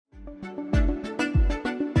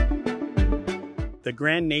The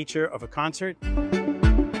grand nature of a concert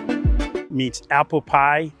meets apple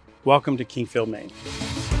pie. Welcome to Kingfield, Maine.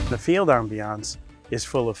 The field ambiance is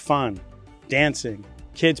full of fun, dancing,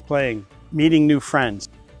 kids playing, meeting new friends.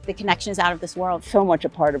 The connection is out of this world. So much a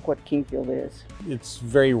part of what Kingfield is. It's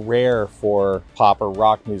very rare for pop or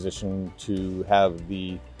rock musician to have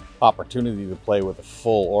the opportunity to play with a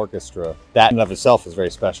full orchestra. That in and of itself is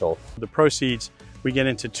very special. The proceeds, we get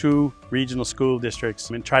into 2 regional school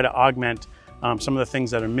districts and try to augment some of the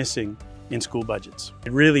things that are missing in school budgets.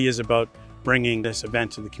 It really is about bringing this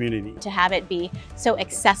event to the community. To have it be so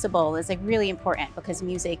accessible is really important because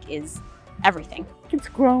music is everything. It's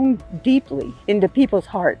grown deeply into people's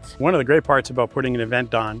hearts. One of the great parts about putting an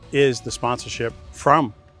event on is the sponsorship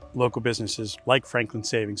from local businesses like Franklin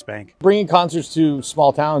Savings Bank. Bringing concerts to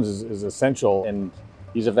small towns is essential, and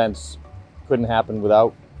these events couldn't happen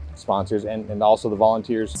without sponsors and also the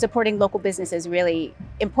volunteers. Supporting local business is really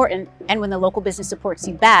important, and when the local business supports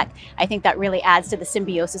you back, I think that really adds to the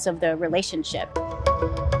symbiosis of the relationship.